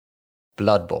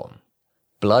Bloodborne.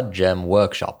 Blood Gem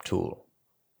Workshop Tool.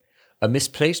 A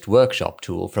misplaced workshop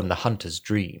tool from the hunter's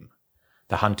dream.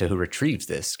 The hunter who retrieves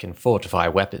this can fortify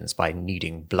weapons by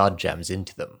kneading blood gems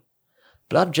into them.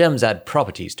 Blood gems add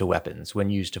properties to weapons when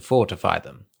used to fortify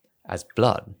them, as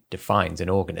blood defines an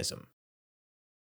organism.